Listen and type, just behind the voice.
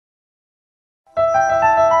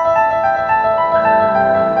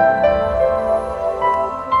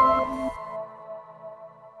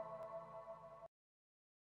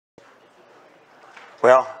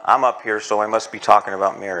I'm up here, so I must be talking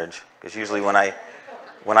about marriage. Because usually when I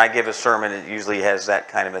give a sermon, it usually has that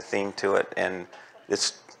kind of a theme to it. And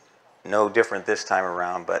it's no different this time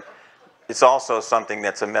around. But it's also something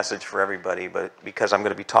that's a message for everybody. But because I'm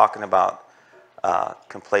going to be talking about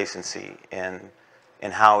complacency and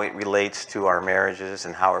how it relates to our marriages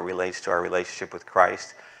and how it relates to our relationship with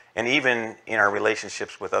Christ. And even in our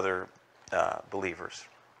relationships with other believers.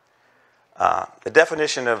 The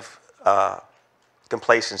definition of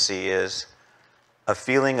complacency is a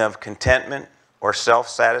feeling of contentment or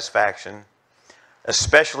self-satisfaction,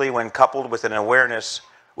 especially when coupled with an unawareness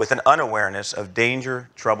of danger,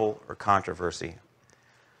 trouble, or controversy.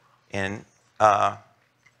 And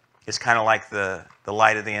it's kind of like the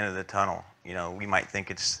light at the end of the tunnel. You know, we might think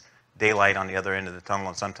it's daylight on the other end of the tunnel,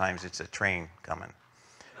 and sometimes it's a train coming.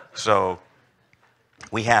 So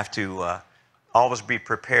we have to always be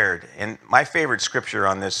prepared. And my favorite scripture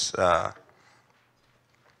on this,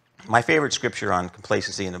 my favorite scripture on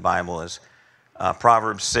complacency in the Bible is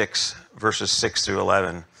Proverbs 6, verses 6 through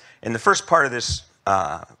 11. And the first part of this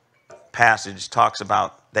passage talks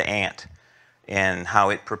about the ant and how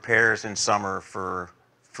it prepares in summer for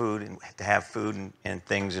food and to have food and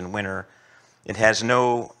things in winter. It has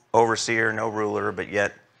no overseer, no ruler, but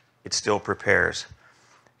yet it still prepares.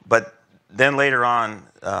 But then later on,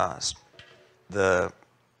 the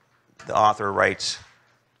author writes,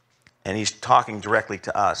 and he's talking directly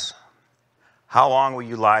to us. How long will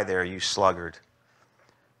you lie there, you sluggard?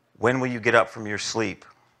 When will you get up from your sleep?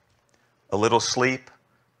 A little sleep,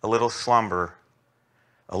 a little slumber,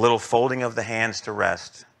 a little folding of the hands to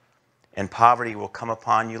rest, and poverty will come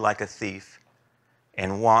upon you like a thief,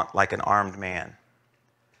 and want like an armed man.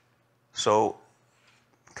 So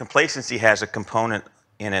complacency has a component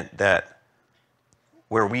in it that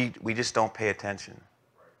where we just don't pay attention.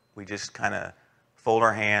 We just kind of fold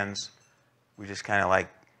our hands. We just kind of like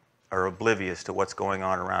are oblivious to what's going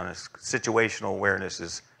on around us. Situational awareness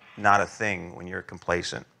is not a thing when you're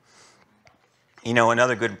complacent. You know,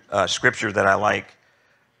 another good scripture that I like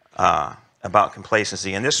about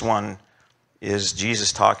complacency, and this one is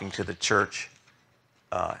Jesus talking to the church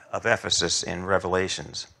of Ephesus in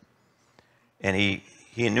Revelations. And he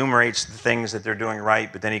enumerates the things that they're doing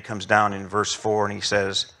right, but then he comes down in verse 4 and he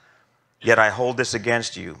says, "Yet I hold this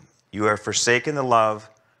against you. You have forsaken the love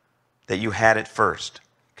that you had at first.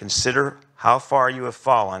 Consider how far you have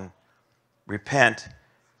fallen. Repent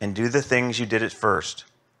and do the things you did at first.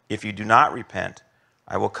 If you do not repent,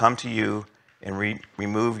 I will come to you and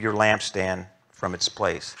remove your lampstand from its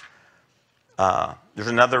place." There's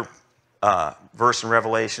another verse in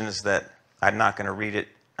Revelations that I'm not going to read it,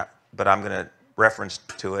 but I'm going to reference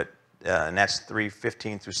to it, and that's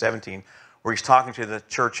 3:15 through 17, where he's talking to the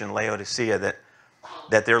church in Laodicea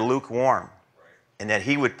that they're lukewarm, and that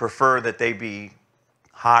he would prefer that they be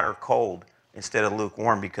hot or cold instead of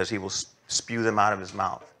lukewarm, because he will spew them out of his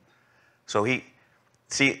mouth. So and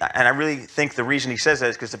I really think the reason he says that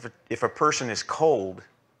is because if a person is cold,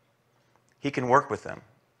 he can work with them.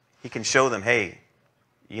 He can show them, hey,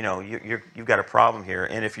 you know, you've got a problem here.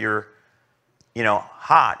 And if you're, you know,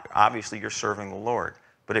 hot, obviously you're serving the Lord.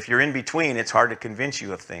 But if you're in between, it's hard to convince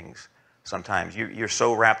you of things sometimes. You're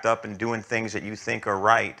so wrapped up in doing things that you think are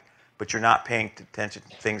right, but you're not paying attention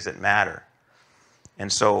to things that matter.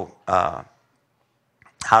 And so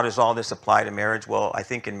how does all this apply to marriage? Well, I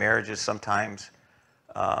think in marriages sometimes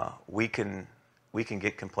we can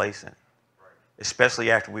get complacent, especially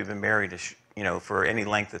after we've been married, you know, for any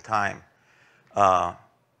length of time.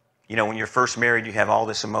 You know, when you're first married, you have all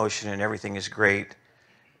this emotion and everything is great,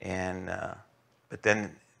 and but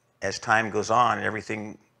then as time goes on,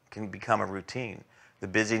 everything can become a routine. The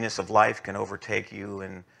busyness of life can overtake you,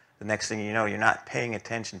 and the next thing you know, you're not paying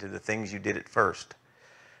attention to the things you did at first.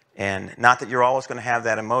 And not that you're always going to have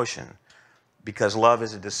that emotion, because love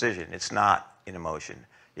is a decision. It's not an emotion.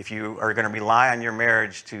 If you are going to rely on your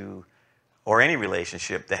marriage or any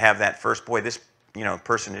relationship to have that first, boy, this, you know,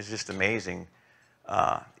 person is just amazing.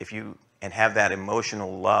 And have that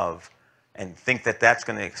emotional love and think that that's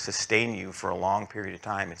going to sustain you for a long period of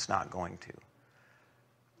time, it's not going to.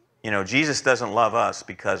 You know, Jesus doesn't love us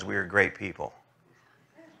because we are great people.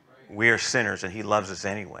 We are sinners, and he loves us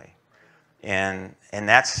anyway. And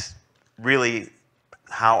that's really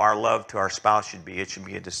how our love to our spouse should be. It should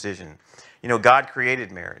be a decision. You know, God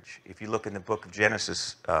created marriage. If you look in the book of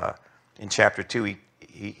Genesis, in chapter 2,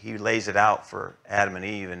 he lays it out for Adam and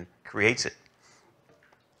Eve and creates it.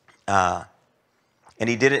 And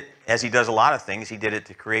he did it, as he does a lot of things, he did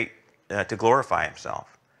it to glorify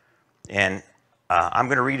himself. And I'm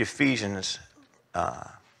going to read Ephesians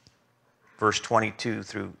verse 22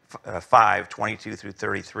 through 5, 22 through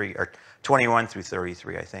 33, or 21 through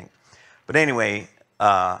 33, I think. But anyway,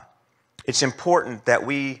 it's important that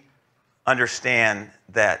we understand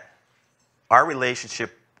that our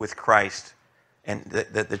relationship with Christ and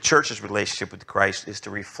the church's relationship with Christ is to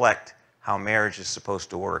reflect how marriage is supposed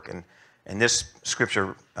to work. And this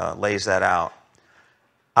scripture lays that out.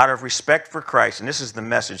 Out of respect for Christ, and this is the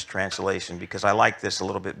Message translation because I like this a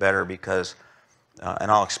little bit better because, and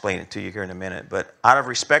I'll explain it to you here in a minute, but out of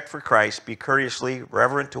respect for Christ, be courteously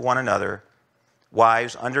reverent to one another.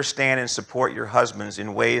 Wives, understand and support your husbands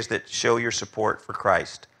in ways that show your support for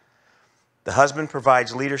Christ. The husband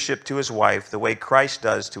provides leadership to his wife the way Christ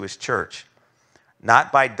does to his church,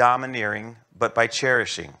 not by domineering, but by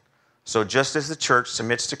cherishing. So just as the church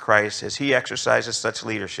submits to Christ as he exercises such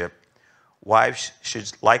leadership, wives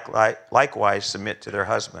should likewise submit to their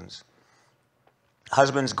husbands.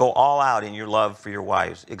 Husbands, go all out in your love for your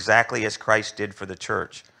wives, exactly as Christ did for the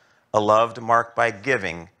church, a love marked by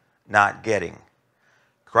giving, not getting.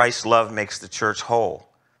 Christ's love makes the church whole.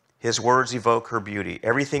 His words evoke her beauty.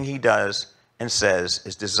 Everything he does and says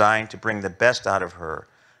is designed to bring the best out of her,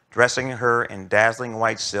 dressing her in dazzling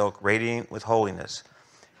white silk, radiant with holiness.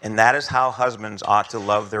 And that is how husbands ought to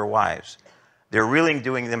love their wives. They're really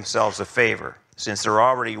doing themselves a favor, since they're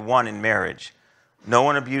already one in marriage. No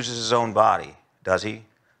one abuses his own body, does he?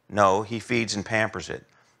 No, he feeds and pampers it.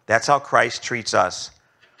 That's how Christ treats us,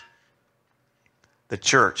 the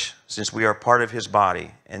church, since we are part of his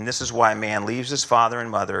body. And this is why man leaves his father and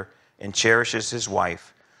mother and cherishes his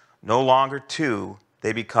wife. No longer two,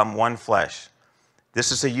 they become one flesh.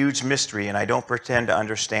 This is a huge mystery, and I don't pretend to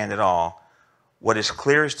understand it all. What is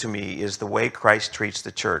clearest to me is the way Christ treats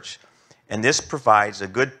the church. And this provides a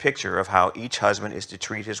good picture of how each husband is to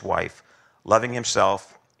treat his wife, loving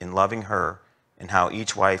himself in loving her, and how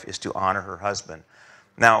each wife is to honor her husband.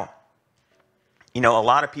 Now, you know, a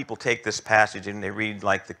lot of people take this passage and they read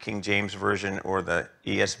like the King James Version or the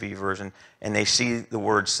ESV version, and they see the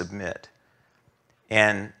word submit.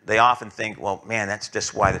 And they often think, well, man, that's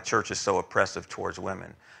just why the church is so oppressive towards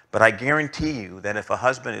women. But I guarantee you that if a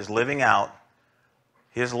husband is living out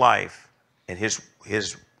his life and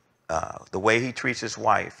the way he treats his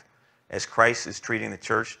wife as Christ is treating the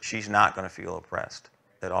church, she's not going to feel oppressed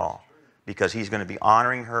at all, because he's going to be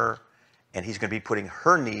honoring her and he's going to be putting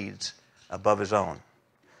her needs above his own.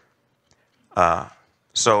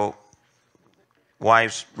 So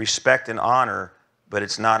wives, respect and honor, but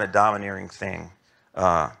it's not a domineering thing.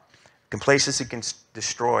 Complacency can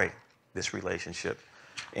destroy this relationship.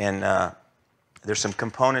 And there's some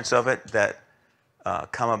components of it that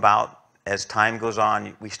come about as time goes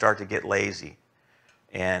on. We start to get lazy.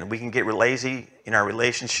 And we can get lazy in our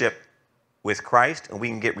relationship with Christ, and we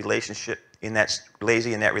can get lazy in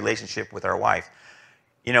that relationship with our wife.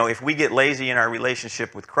 You know, if we get lazy in our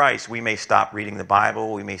relationship with Christ, we may stop reading the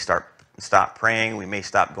Bible, we may stop praying, we may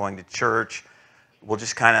stop going to church. We'll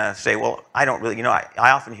just kind of say, well, I don't really, you know,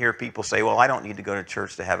 I often hear people say, well, I don't need to go to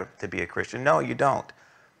church to be a Christian. No, you don't.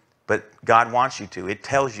 But God wants you to. It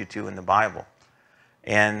tells you to in the Bible.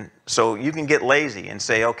 And so you can get lazy and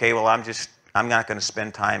say, okay, well, I'm not going to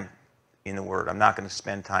spend time in the Word. I'm not going to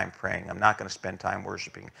spend time praying. I'm not going to spend time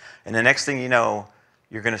worshiping. And the next thing you know,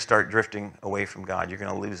 you're going to start drifting away from God. You're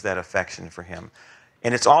going to lose that affection for him.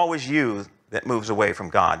 And it's always you that moves away from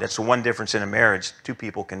God. That's the one difference in a marriage. Two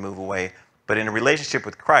people can move away. But in a relationship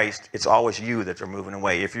with Christ, it's always you that are moving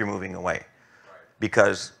away, if you're moving away.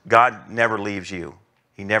 Because God never leaves you.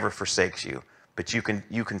 He never forsakes you. But you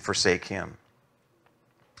can forsake him.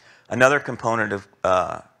 Another component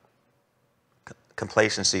of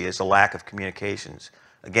complacency is a lack of communications.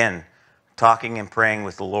 Again, talking and praying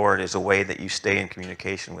with the Lord is a way that you stay in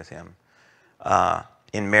communication with him.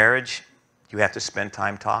 In marriage, you have to spend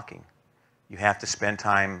time talking. You have to spend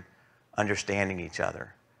time understanding each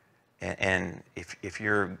other. And if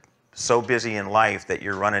you're so busy in life that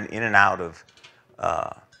you're running in and out of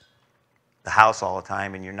the house all the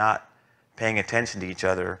time and you're not paying attention to each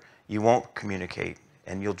other, you won't communicate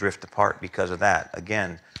and you'll drift apart because of that.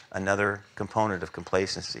 Again, another component of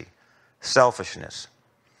complacency. Selfishness.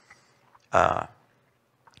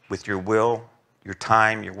 With your will, your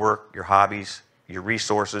time, your work, your hobbies, your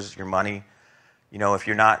resources, your money. You know, if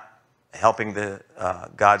you're not helping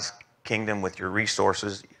God's kingdom with your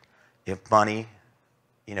resources, if money,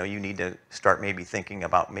 you know, you need to start maybe thinking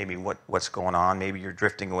about maybe what's going on. Maybe you're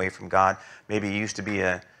drifting away from God. Maybe you used to be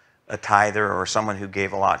a tither or someone who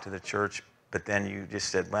gave a lot to the church, but then you just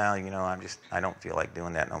said, well, you know, I don't feel like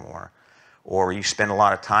doing that no more. Or you spend a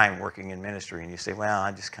lot of time working in ministry and you say, well,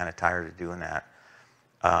 I'm just kind of tired of doing that.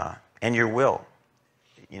 And your will.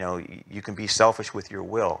 You know, you can be selfish with your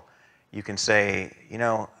will. you can say, you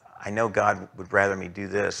know, I know God would rather me do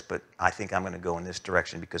this, but I think I'm going to go in this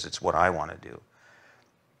direction because it's what I want to do.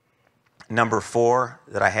 Number 4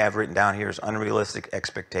 that I have written down here is unrealistic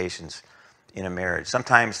expectations in a marriage.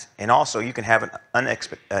 Sometimes, and also you can have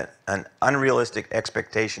an unrealistic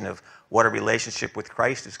expectation of what a relationship with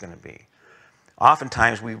Christ is going to be.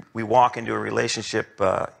 Oftentimes we walk into a relationship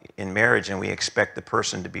in marriage and we expect the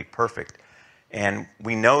person to be perfect. And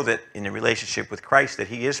we know that in a relationship with Christ that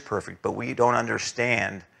he is perfect, but we don't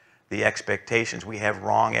understand the expectations. We have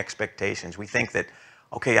wrong expectations. We think that,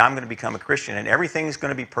 okay, I'm going to become a Christian and everything's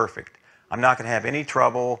going to be perfect. I'm not going to have any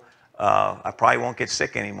trouble. I probably won't get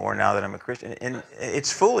sick anymore now that I'm a Christian. And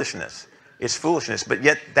it's foolishness. It's foolishness. But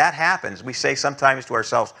yet that happens. We say sometimes to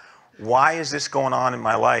ourselves, why is this going on in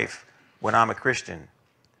my life when I'm a Christian?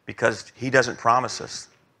 Because he doesn't promise us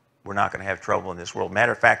we're not going to have trouble in this world.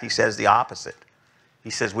 Matter of fact, he says the opposite.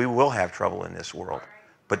 He says we will have trouble in this world.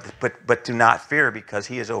 But do not fear because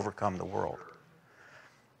he has overcome the world.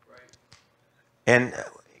 And,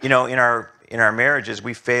 you know, in our marriages,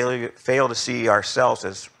 we fail to see ourselves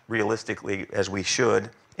as realistically as we should,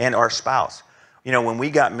 and our spouse. You know, when we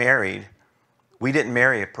got married, we didn't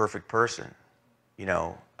marry a perfect person. You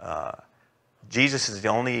know, Jesus is the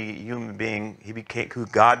only human being who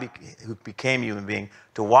became human being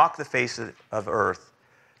to walk the face of earth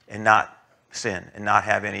and not sin and not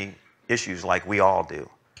have any issues like we all do.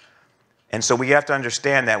 And so we have to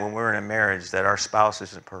understand that when we're in a marriage that our spouse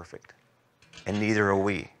isn't perfect, and neither are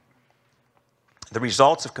we. The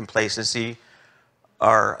results of complacency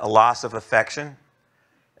are a loss of affection.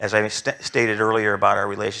 As I stated earlier about our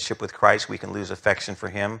relationship with Christ, we can lose affection for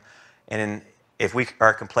him. And if we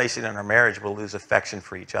are complacent in our marriage, we'll lose affection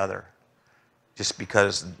for each other. Just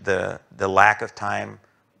because the lack of time,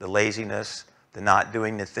 the laziness, the not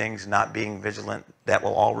doing the things, not being vigilant, that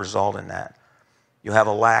will all result in that. You'll have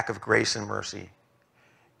a lack of grace and mercy.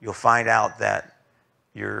 You'll find out that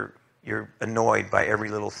you're annoyed by every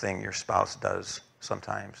little thing your spouse does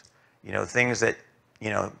sometimes. You know, things that,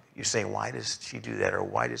 you know, you say, why does she do that? Or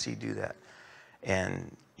why does he do that?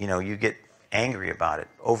 And, you know, you get angry about it,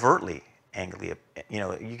 overtly angry. You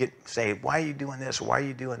know, you say, why are you doing this? Why are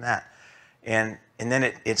you doing that? And then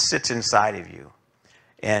it sits inside of you.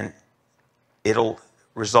 And it'll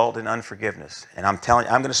result in unforgiveness. And I'm telling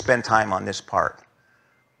you, I'm going to spend time on this part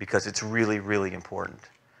because it's really, really important.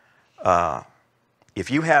 If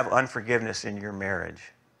you have unforgiveness in your marriage,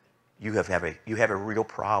 you have a real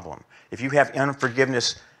problem. If you have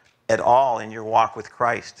unforgiveness at all in your walk with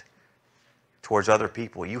Christ towards other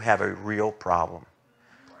people, you have a real problem.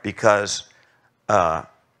 Because,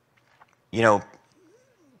 you know,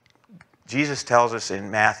 Jesus tells us in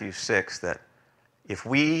Matthew 6 that if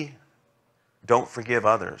we don't forgive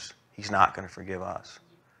others, he's not going to forgive us.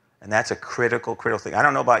 And that's a critical thing. I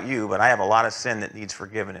don't know about you, but I have a lot of sin that needs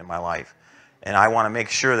forgiven in my life. And I want to make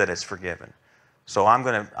sure that it's forgiven. So I'm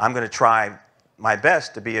going to try my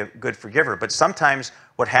best to be a good forgiver. But sometimes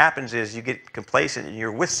what happens is you get complacent and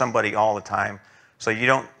you're with somebody all the time. So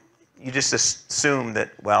you just assume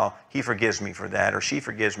that, well, he forgives me for that or she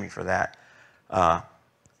forgives me for that.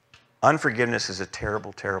 Unforgiveness is a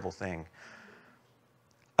terrible, terrible thing.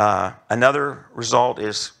 Another result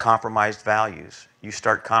is compromised values. You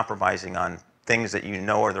start compromising on things that you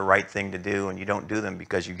know are the right thing to do, and you don't do them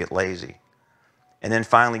because you get lazy. And then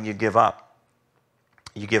finally, you give up.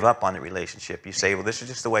 You give up on the relationship. You say, well, this is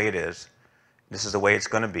just the way it is. This is the way it's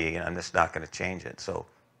going to be, and I'm just not going to change it. So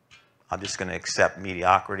I'm just going to accept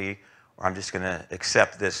mediocrity, or I'm just going to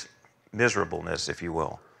accept this miserableness, if you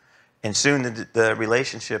will. And soon the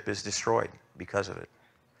relationship is destroyed because of it.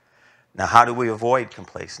 Now, how do we avoid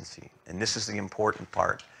complacency? And this is the important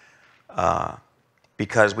part,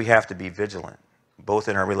 because we have to be vigilant, both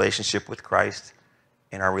in our relationship with Christ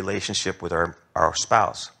and our relationship with our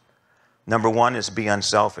spouse. Number 1 is be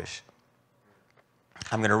unselfish.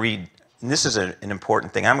 I'm going to read, and this is an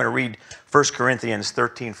important thing. I'm going to read 1 Corinthians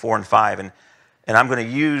 13, 4 and 5, and I'm going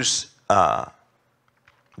to use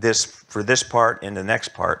this for this part and the next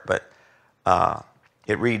part, but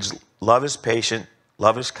it reads, love is patient,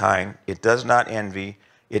 love is kind, it does not envy,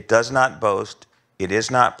 it does not boast, it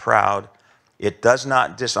is not proud, it does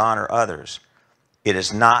not dishonor others, it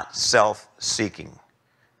is not self-seeking,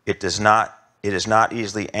 it is not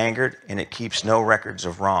easily angered, and it keeps no records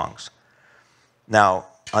of wrongs. Now,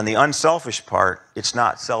 on the unselfish part, it's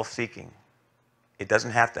not self-seeking. It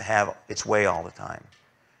doesn't have to have its way all the time.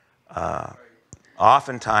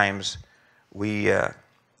 Oftentimes,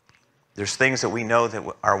 there's things that we know that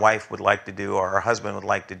our wife would like to do or our husband would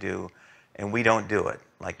like to do, and we don't do it.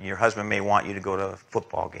 Like your husband may want you to go to a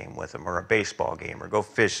football game with him or a baseball game or go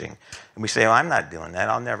fishing. And we say, oh, I'm not doing that.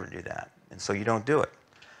 I'll never do that. And so you don't do it.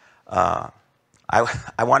 I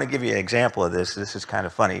want to give you an example of this. This is kind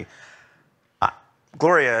of funny.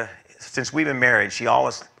 Gloria, since we've been married, she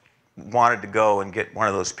always wanted to go and get one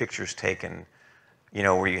of those pictures taken, you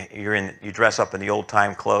know, where you dress up in the old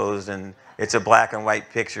time clothes and it's a black and white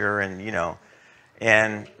picture, and you know.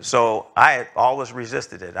 And so I always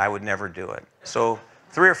resisted it. I would never do it. So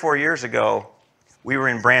 3 or 4 years ago, we were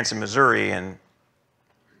in Branson, Missouri, and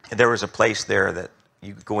there was a place there that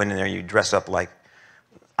you could go in there, you dress up like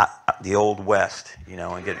the Old West, you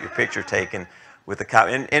know, and get your picture taken with the cow.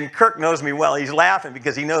 And Kirk knows me well. He's laughing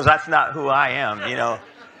because he knows that's not who I am, you know.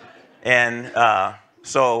 And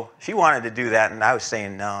so she wanted to do that, and I was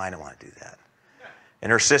saying, no, I don't want to do that.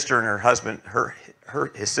 And her sister and her husband, her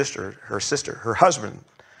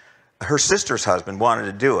sister's husband wanted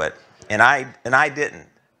to do it, and I didn't.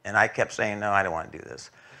 And I kept saying, no, I don't want to do this.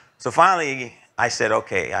 So finally, I said,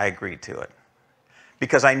 okay, I agreed to it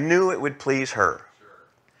because I knew it would please her.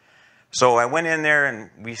 So I went in there, and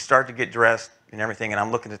we started to get dressed and everything, and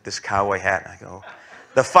I'm looking at this cowboy hat, and I go,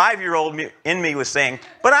 the 5-year-old in me was saying,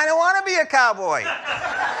 but I don't want to be a cowboy.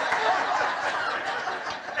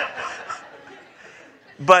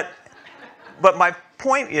 But my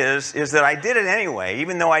point is that I did it anyway,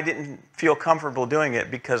 even though I didn't feel comfortable doing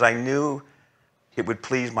it, because I knew it would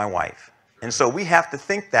please my wife. And so we have to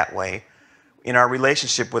think that way in our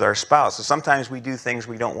relationship with our spouse. So sometimes we do things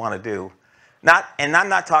we don't want to do. And I'm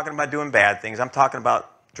not talking about doing bad things. I'm talking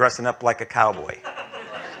about dressing up like a cowboy,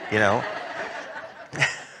 you know.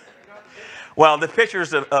 Well, the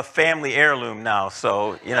picture's a family heirloom now,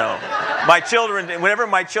 so, you know, my children, whenever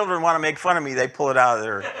my children want to make fun of me, they pull it out of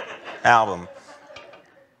their album.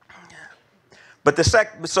 But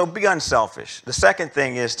so be unselfish. The second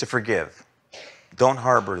thing is to forgive. Don't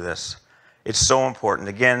harbor this. It's so important.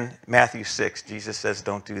 Again, Matthew 6, Jesus says,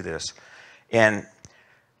 don't do this. And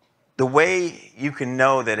the way you can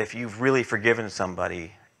know that if you've really forgiven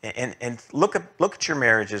somebody, and look at your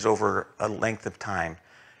marriages over a length of time.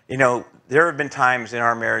 You know, there have been times in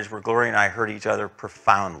our marriage where Gloria and I hurt each other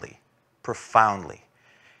profoundly.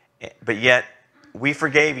 But yet, we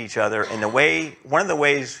forgave each other. And one of the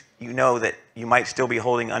ways you know that you might still be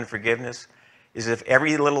holding unforgiveness is if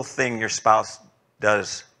every little thing your spouse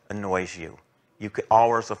does annoys you. You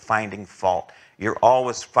always are finding fault. You're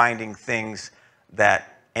always finding things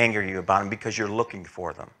that anger you about them because you're looking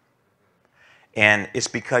for them. And it's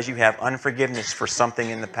because you have unforgiveness for something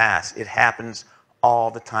in the past. It happens all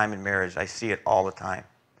the time in marriage. I see it all the time.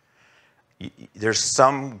 There's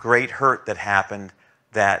some great hurt that happened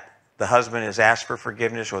that the husband has asked for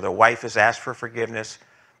forgiveness or the wife has asked for forgiveness,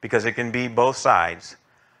 because it can be both sides.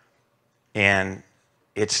 And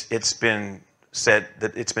it's been said,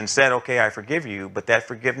 okay, I forgive you, but that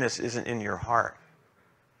forgiveness isn't in your heart.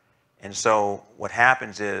 And so what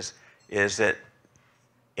happens is that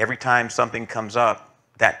every time something comes up,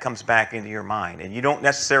 that comes back into your mind. And you don't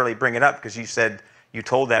necessarily bring it up because you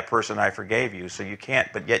told that person I forgave you, so you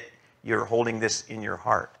can't, but yet you're holding this in your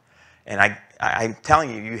heart. And I'm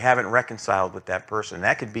telling you, you haven't reconciled with that person.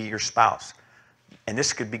 That could be your spouse. And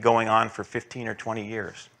this could be going on for 15 or 20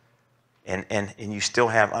 years. And you still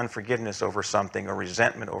have unforgiveness over something or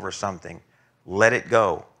resentment over something. Let it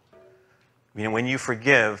go. You know, when you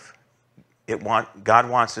forgive, God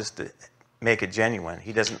wants us to make it genuine.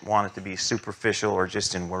 He doesn't want it to be superficial or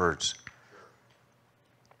just in words.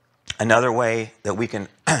 Another way that we can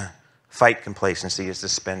fight complacency is to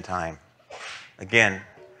spend time. Again,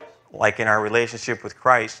 like in our relationship with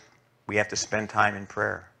Christ, we have to spend time in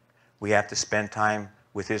prayer. We have to spend time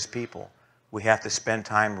with His people. We have to spend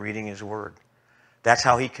time reading His Word. That's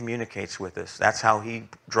how He communicates with us. That's how He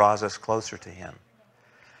draws us closer to Him.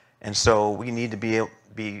 And so we need to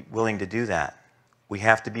be willing to do that. We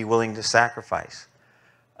have to be willing to sacrifice.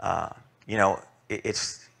 You know,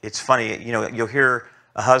 it's funny. You know, you'll hear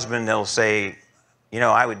a husband that'll say, you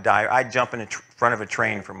know, I would die. I'd jump in front of a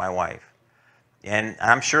train for my wife. And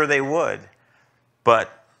I'm sure they would. But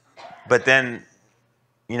then,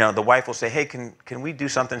 you know, the wife will say, hey, can we do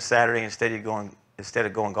something Saturday instead of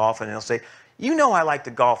going golfing? And he'll say, you know, I like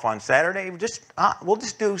to golf on Saturday. We'll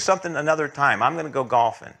just do something another time. I'm going to go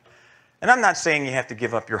golfing. And I'm not saying you have to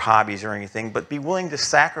give up your hobbies or anything, but be willing to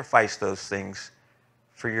sacrifice those things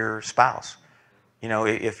for your spouse. You know,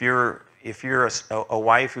 if you're a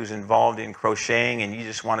wife who's involved in crocheting and you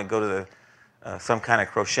just want to go to some kind of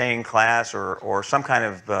crocheting class or some kind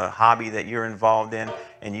of hobby that you're involved in,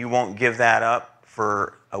 and you won't give that up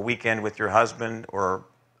for a weekend with your husband, or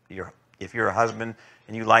if you're a husband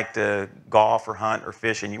and you like to golf or hunt or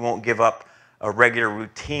fish, and you won't give up a regular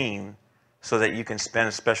routine so that you can spend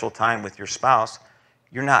a special time with your spouse,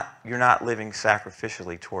 you're not living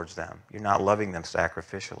sacrificially towards them. You're not loving them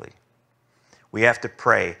sacrificially. We have to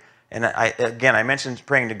pray. And I mentioned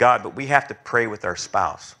praying to God, but we have to pray with our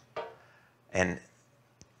spouse. And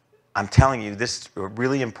I'm telling you, this is a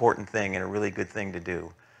really important thing and a really good thing to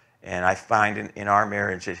do. And I find in our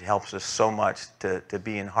marriage, it helps us so much to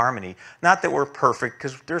be in harmony. Not that we're perfect,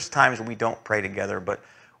 because there's times we don't pray together, but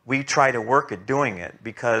we try to work at doing it,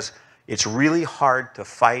 because it's really hard to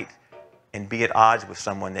fight and be at odds with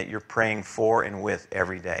someone that you're praying for and with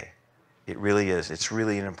every day. It really is. It's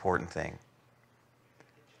really an important thing.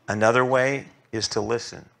 Another way is to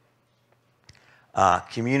listen.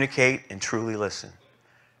 Communicate and truly listen.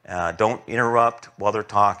 Don't interrupt while they're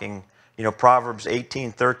talking. You know, Proverbs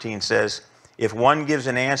 18:13 says, if one gives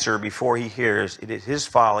an answer before he hears, it is his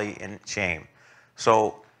folly and shame.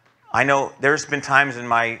 So I know there's been times in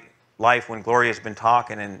my life when Gloria's been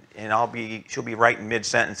talking and she'll be right in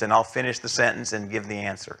mid-sentence, and I'll finish the sentence and give the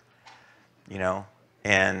answer. You know,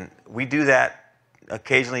 and we do that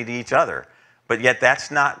occasionally to each other. But yet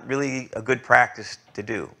that's not really a good practice to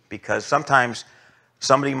do, because sometimes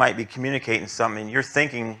somebody might be communicating something and you're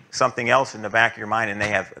thinking something else in the back of your mind, and they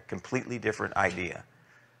have a completely different idea.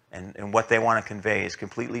 And what they want to convey is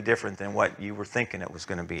completely different than what you were thinking it was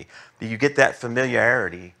going to be. But you get that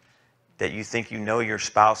familiarity that you think you know your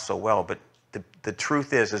spouse so well. But the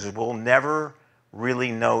truth is we'll never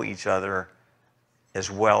really know each other as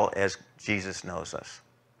well as Jesus knows us.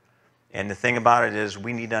 And the thing about it is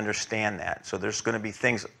we need to understand that. So there's going to be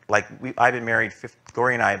things like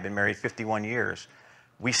Gloria and I have been married 51 years.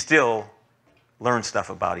 We still learn stuff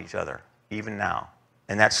about each other, even now.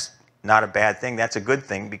 And that's not a bad thing. That's a good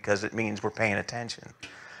thing, because it means we're paying attention.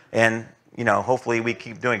 And, you know, hopefully we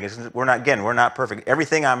keep doing it. We're not perfect.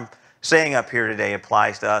 Everything I'm saying up here today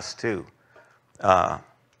applies to us too.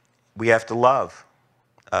 We have to love.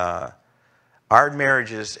 Our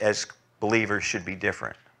marriages as believers should be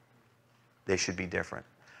different. They should be different.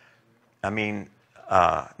 I mean,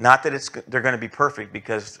 not that they're going to be perfect,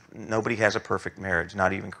 because nobody has a perfect marriage,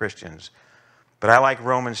 not even Christians. But I like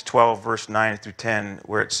Romans 12, verse 9 through 10,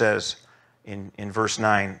 where it says in verse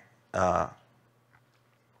 9,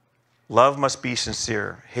 love must be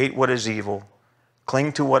sincere, hate what is evil,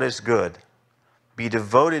 cling to what is good, be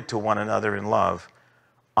devoted to one another in love,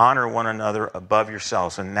 honor one another above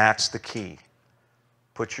yourselves. And that's the key.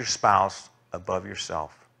 Put your spouse above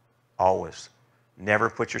yourself. Always. Never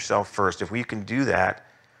put yourself first. If we can do that,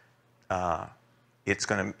 it's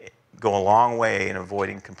going to go a long way in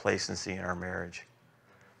avoiding complacency in our marriage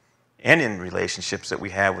and in relationships that we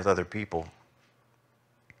have with other people.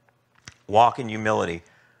 Walk in humility.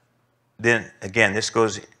 Then, again, this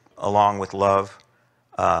goes along with love.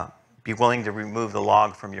 Be willing to remove the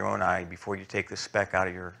log from your own eye before you take the speck out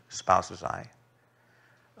of your spouse's eye.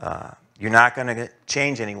 You're not going to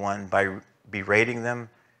change anyone by berating them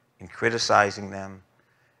and criticizing them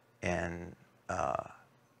and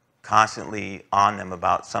constantly on them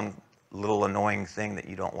about some little annoying thing that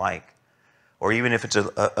you don't like, or even if it's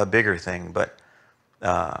a bigger thing. But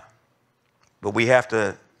we have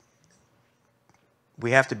to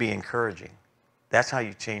be encouraging. That's how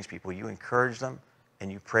you change people. You encourage them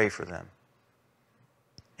and you pray for them.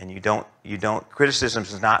 And you don't. Criticism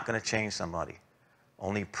is not going to change somebody.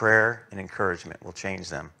 Only prayer and encouragement will change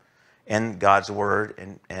them, and God's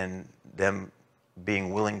word and them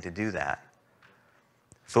being willing to do that.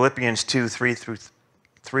 Philippians 2,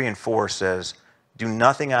 3 and 4 says, do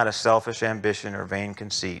nothing out of selfish ambition or vain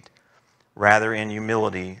conceit. Rather, in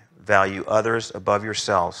humility, value others above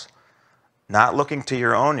yourselves, not looking to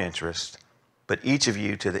your own interest, but each of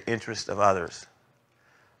you to the interest of others.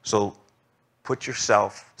 So put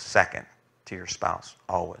yourself second to your spouse,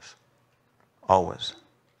 always. Always.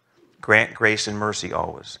 Grant grace and mercy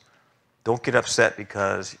always. Don't get upset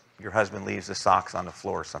because your husband leaves the socks on the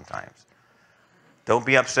floor sometimes. Don't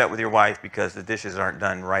be upset with your wife because the dishes aren't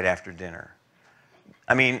done right after dinner.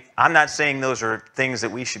 I mean, I'm not saying those are things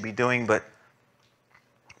that we should be doing, but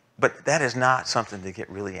that is not something to get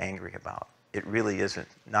really angry about. It really isn't.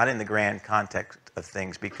 Not in the grand context of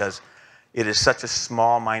things, because it is such a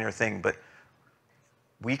small, minor thing. But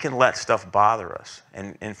we can let stuff bother us,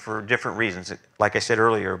 and for different reasons. Like I said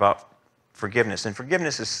earlier about forgiveness, and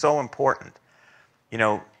forgiveness is so important. You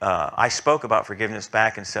know, I spoke about forgiveness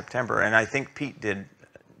back in September, and I think Pete did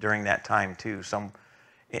during that time too.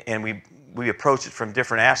 And we approach it from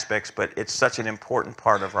different aspects, but it's such an important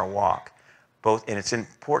part of our walk, and it's an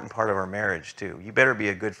important part of our marriage too. You better be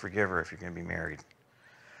a good forgiver if you're going to be married.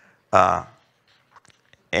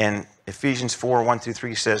 And Ephesians 4, 1 through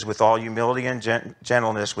 3 says, with all humility and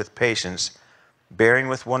gentleness, with patience, bearing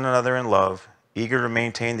with one another in love, eager to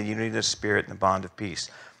maintain the unity of the Spirit and the bond of peace.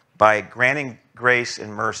 By granting grace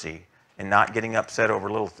and mercy and not getting upset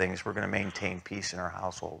over little things, we're going to maintain peace in our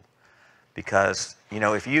household. Because,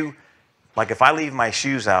 if I leave my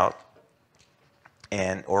shoes out,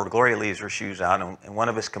 or Gloria leaves her shoes out, and one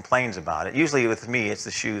of us complains about it, usually with me, it's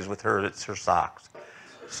the shoes. With her, it's her socks.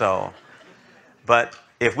 So, but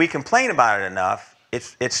if we complain about it enough,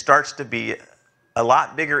 it starts to be a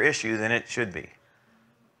lot bigger issue than it should be.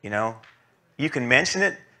 You can mention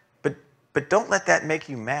it, but don't let that make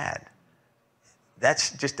you mad.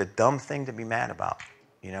 That's just a dumb thing to be mad about.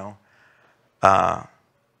 The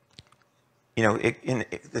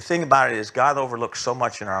thing about it is God overlooks so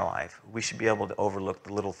much in our life. We should be able to overlook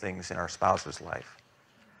the little things in our spouse's life.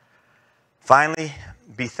 Finally,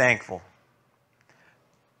 be thankful.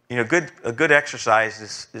 A good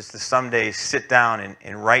exercise is to some days sit down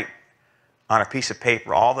and write on a piece of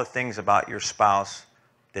paper all the things about your spouse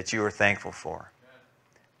that you are thankful for.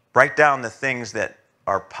 Write down the things that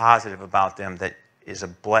are positive about them, that is a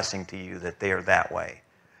blessing to you, that they are that way.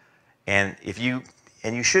 And you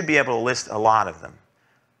should be able to list a lot of them.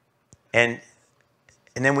 And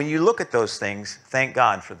then when you look at those things, thank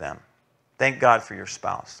God for them. Thank God for your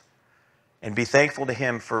spouse. And be thankful to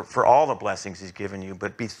Him for all the blessings He's given you,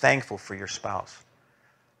 but be thankful for your spouse.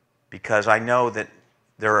 Because I know that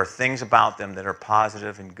there are things about them that are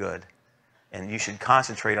positive and good. And you should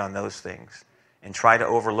concentrate on those things and try to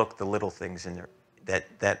overlook the little things in there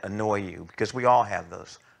that annoy you, because we all have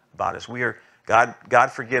those about us.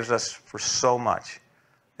 God forgives us for so much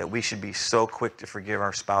that we should be so quick to forgive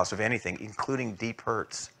our spouse of anything, including deep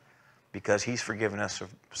hurts, because He's forgiven us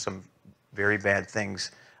of some very bad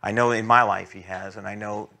things. I know in my life He has, and I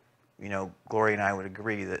know, Gloria and I would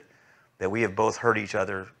agree that we have both hurt each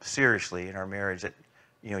other seriously in our marriage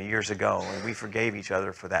years ago, and we forgave each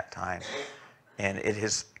other for that time. And it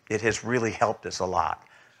has really helped us a lot.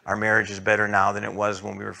 Our marriage is better now than it was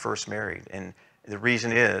when we were first married. And the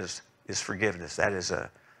reason is forgiveness. That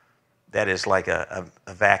is like a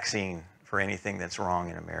vaccine for anything that's wrong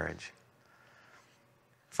in a marriage.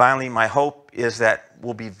 Finally, my hope is that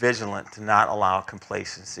we'll be vigilant to not allow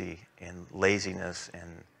complacency and laziness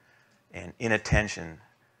and inattention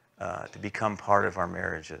to become part of our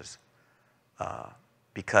marriages.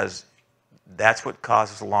 Because that's what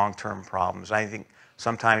causes long-term problems. I think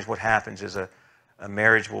sometimes what happens is a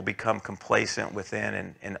marriage will become complacent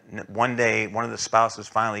within, and one day one of the spouses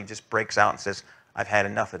finally just breaks out and says, I've had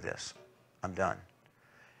enough of this. I'm done.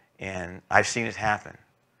 And I've seen it happen.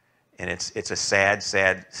 And it's a sad,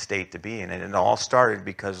 sad state to be in. And it all started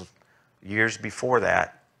because years before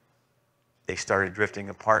that, they started drifting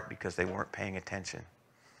apart because they weren't paying attention.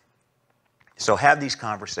 So have these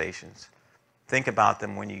conversations. Think about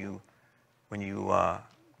them when you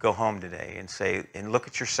go home today, and look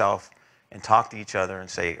at yourself and talk to each other and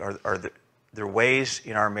say, are there ways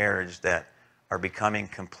in our marriage that are becoming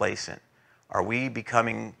complacent? Are we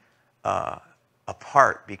becoming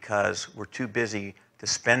apart because we're too busy to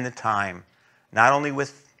spend the time not only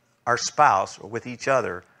with our spouse or with each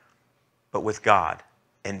other, but with God?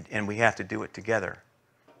 And we have to do it together.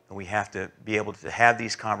 And we have to be able to have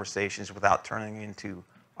these conversations without turning into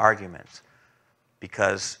arguments.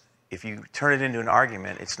 Because if you turn it into an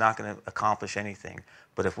argument, it's not going to accomplish anything.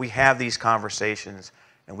 But if we have these conversations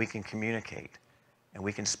and we can communicate and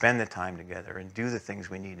we can spend the time together and do the things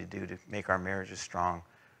we need to do to make our marriages strong,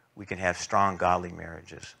 we can have strong, godly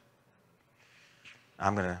marriages.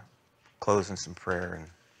 I'm going to close in some prayer, and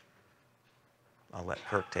I'll let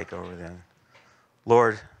Kirk take over then.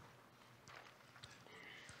 Lord,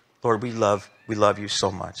 we love you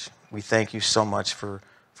so much. We thank you so much for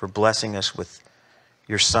blessing us with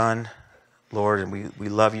your Son, Lord, and we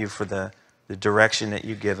love you for the direction that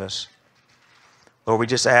you give us. Lord, we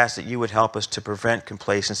just ask that you would help us to prevent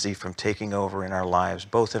complacency from taking over in our lives,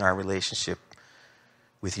 both in our relationship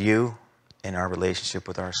with you and our relationship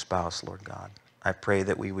with our spouse, Lord God. I pray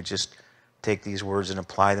that we would just take these words and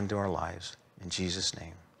apply them to our lives. In Jesus'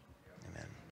 name.